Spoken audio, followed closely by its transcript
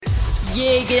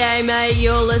Yeah, g'day mate,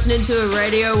 you're listening to a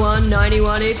Radio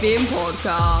 191 FM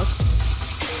podcast.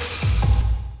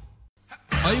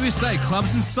 OUSA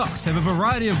Clubs and Socks have a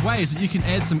variety of ways that you can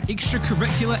add some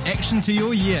extracurricular action to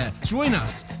your year. Join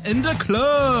us in the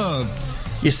club.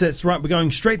 Yes, that's right. We're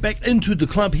going straight back into the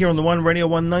club here on the One Radio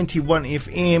 191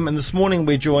 FM. And this morning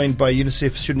we're joined by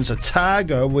UNICEF students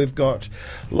Otago. We've got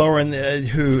Lauren,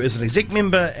 who is an exec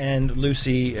member, and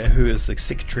Lucy, who is the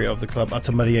secretary of the club.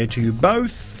 Atamarie to you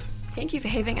both. Thank you for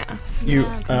having us. You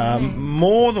are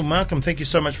more than welcome. Thank you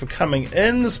so much for coming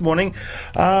in this morning.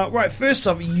 Right, first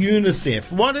off,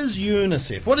 UNICEF. What is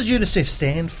UNICEF? What does UNICEF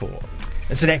stand for?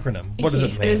 It's an acronym. What does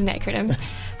it mean? It is an acronym.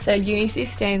 So UNICEF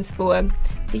stands for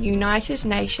the United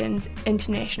Nations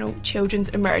International Children's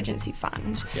Emergency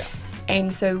Fund. Yeah.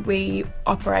 And so we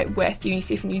operate with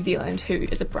UNICEF New Zealand, who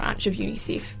is a branch of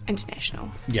UNICEF International.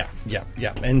 Yeah.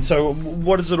 And so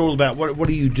what is it all about? What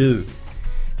do you do?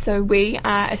 So we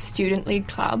are a student-led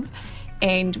club,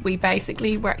 and we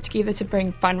basically work together to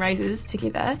bring fundraisers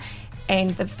together,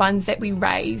 and the funds that we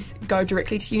raise go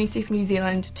directly to UNICEF New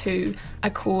Zealand to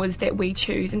a cause that we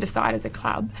choose and decide as a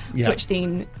club, which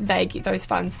then they get those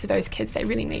funds to those kids that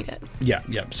really need it. Yeah.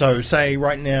 So say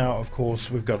right now, of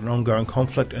course, we've got an ongoing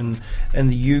conflict in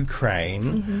the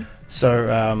Ukraine. Mm-hmm. So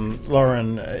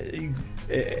Lauren,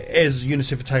 as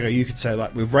UNICEF Otago, you could say,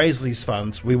 like, we've raised these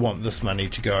funds, we want this money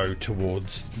to go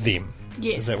towards them.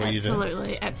 Yes, is that what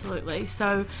absolutely.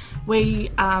 So we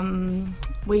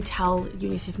tell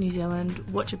UNICEF New Zealand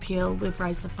which appeal we've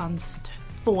raised the funds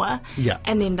for,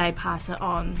 and then they pass it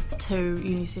on to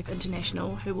UNICEF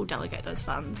International, who will delegate those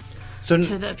funds to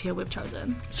the appeal we've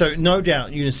chosen. So no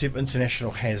doubt UNICEF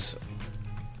International has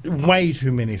way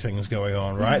too many things going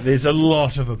on, right? There's a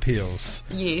lot of appeals.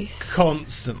 Yes.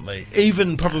 Constantly,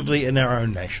 even probably in our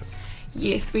own nation.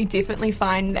 Yes, we definitely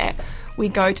find that we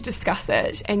go to discuss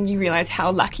it and you realise how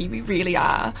lucky we really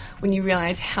are when you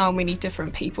realise how many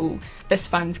different people this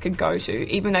funds could go to.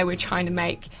 Even though we're trying to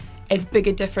make as big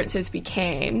a difference as we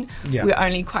can, we're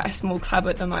only quite a small club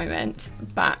at the moment.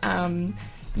 But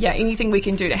anything we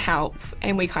can do to help,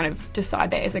 and we kind of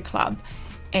decide that as a club,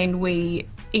 and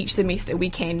each semester we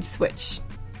can switch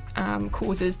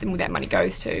causes that money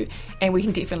goes to, and we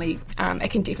can definitely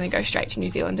it can definitely go straight to New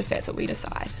Zealand if that's what we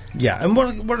decide. Yeah, and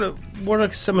what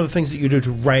are some of the things that you do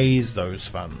to raise those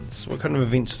funds? What kind of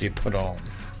events do you put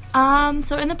on?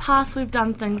 So in the past we've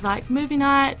done things like movie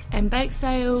nights and bake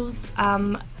sales.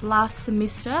 Last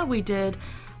semester we did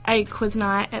a quiz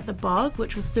night at the Bog,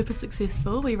 which was super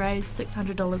successful. We raised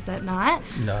 $600 that night.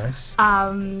 Nice.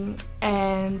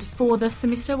 And for this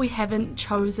semester we haven't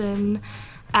chosen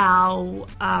our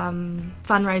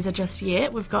fundraiser just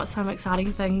yet. We've got some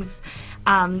exciting things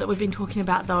that we've been talking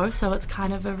about though, so it's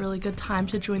kind of a really good time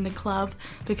to join the club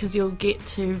because you'll get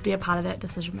to be a part of that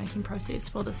decision making process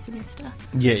for this semester.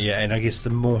 Yeah, and I guess the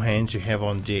more hands you have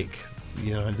on deck,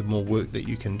 the more work that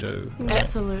you can do. Right?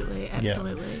 Absolutely. Yeah.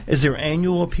 Is there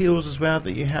annual appeals as well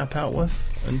that you help out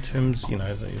with in terms,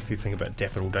 if you think about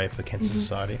Daffodil Day for the Cancer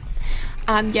Society?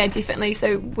 Yeah, definitely.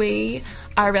 So we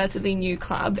are a relatively new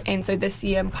club, and so this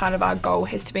year part of our goal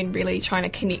has to be really trying to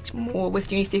connect more with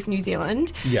UNICEF New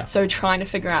Zealand. Yeah. So trying to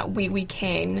figure out where we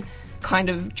can kind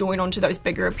of join onto those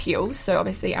bigger appeals. So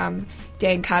obviously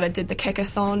Dan Carter did the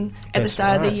Kickathon at the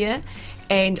start of the year,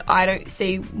 and I don't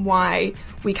see why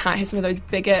we can't have some of those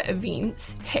bigger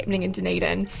events happening in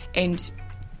Dunedin, and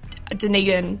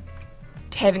Dunedin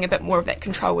having a bit more of that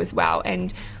control as well.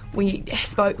 And we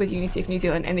spoke with UNICEF New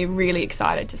Zealand, and they're really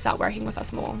excited to start working with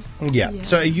us more. Yeah.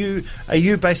 So are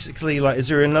you basically, like, is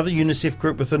there another UNICEF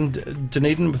group within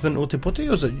Dunedin, within Ōtepoti,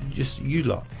 or is it just you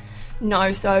lot?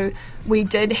 No, so we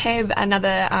did have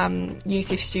another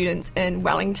UNICEF students in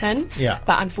Wellington,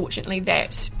 but unfortunately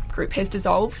that group has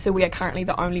dissolved, so we are currently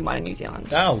the only one in New Zealand.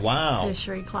 Oh, wow.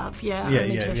 Tertiary club,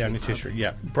 only tertiary,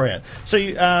 brilliant. So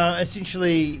you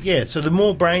essentially, so the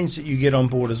more brains that you get on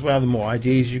board as well, the more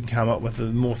ideas you can come up with, the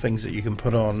more things that you can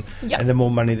put on, and the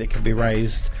more money that can be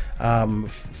raised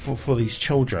for these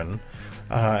children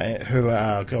who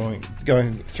are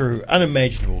going through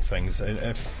unimaginable things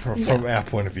from our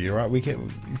point of view, right? We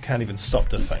can't even stop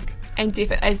to think. And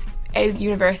definitely, as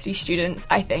university students,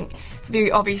 I think it's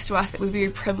very obvious to us that we're very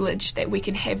privileged that we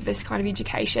can have this kind of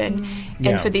education.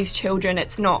 And for these children,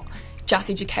 it's not just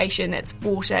education, it's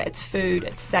water, it's food,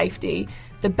 it's safety,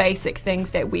 the basic things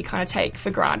that we kind of take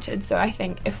for granted. So I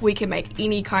think if we can make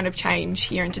any kind of change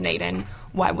here in Dunedin,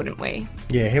 why wouldn't we?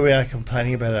 Yeah, here we are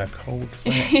complaining about our cold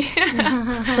flats.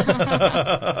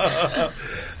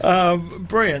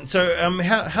 Brilliant. So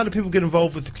how do people get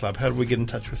involved with the club? How do we get in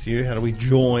touch with you? How do we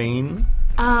join?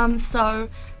 So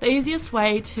the easiest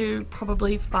way to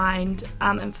probably find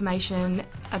information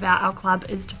about our club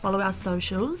is to follow our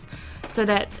socials. So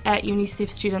that's at UNICEF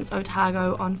Students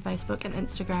Otago on Facebook and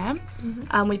Instagram.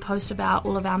 We post about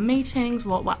all of our meetings,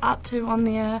 what we're up to on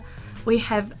there. We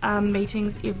have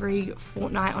meetings every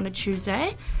fortnight on a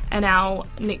Tuesday, and our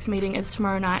next meeting is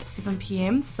tomorrow night, 7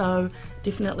 p.m, so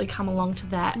definitely come along to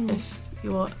that if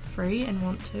you're free and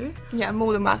want to. Yeah,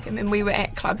 more than welcome. And we were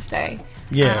at Clubs Day.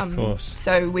 Yeah, of course.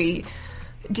 So we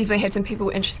definitely had some people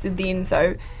interested then,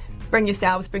 so bring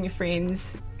yourselves, bring your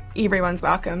friends. Everyone's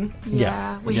welcome.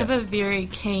 Yeah, we have a very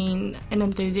keen and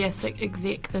enthusiastic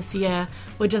exec this year.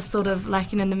 We're just sort of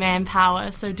lacking in the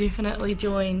manpower, so definitely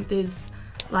join. There's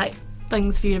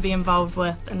things for you to be involved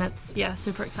with, and it's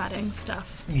super exciting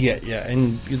stuff. Yeah,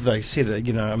 and they said it,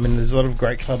 there's a lot of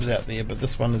great clubs out there, but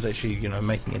this one is actually,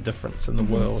 making a difference in the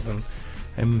world and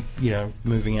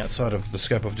moving outside of the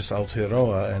scope of just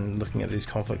Aotearoa and looking at these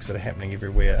conflicts that are happening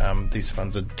everywhere. These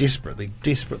funds are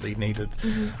desperately needed.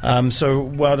 So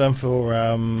well done for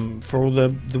all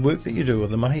the work that you do, or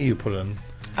the mahi you put in.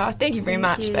 Oh, thank you very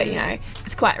much. But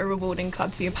it's quite a rewarding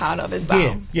club to be a part of as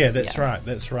well. Yeah, that's right.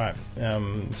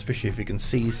 Especially if you can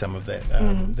see some of that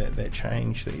that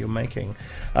change that you're making.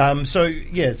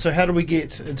 So how do we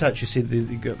get in touch? You said that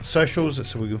you've got socials,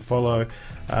 so we can follow.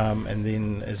 And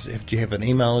then, do you have an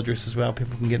email address as well?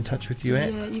 People can get in touch with you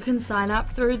at. Yeah, you can sign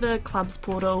up through the club's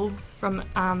portal from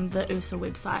the USA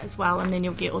website as well, and then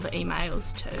you'll get all the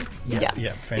emails too. Yeah,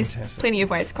 fantastic. There's plenty of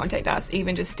ways to contact us,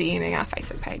 even just DMing our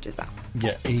Facebook page as well.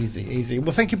 Yeah, easy.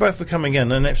 Well, thank you both for coming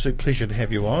in. An absolute pleasure to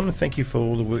have you on. Thank you for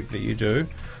all the work that you do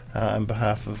on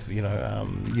behalf of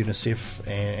UNICEF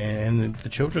and the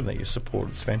children that you support.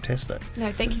 It's fantastic.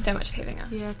 No, thank you so much for having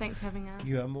us. Yeah, thanks for having us.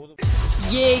 You are more than...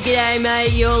 Yeah, g'day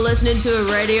mate, you're listening to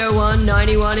a Radio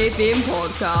 191 FM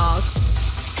podcast.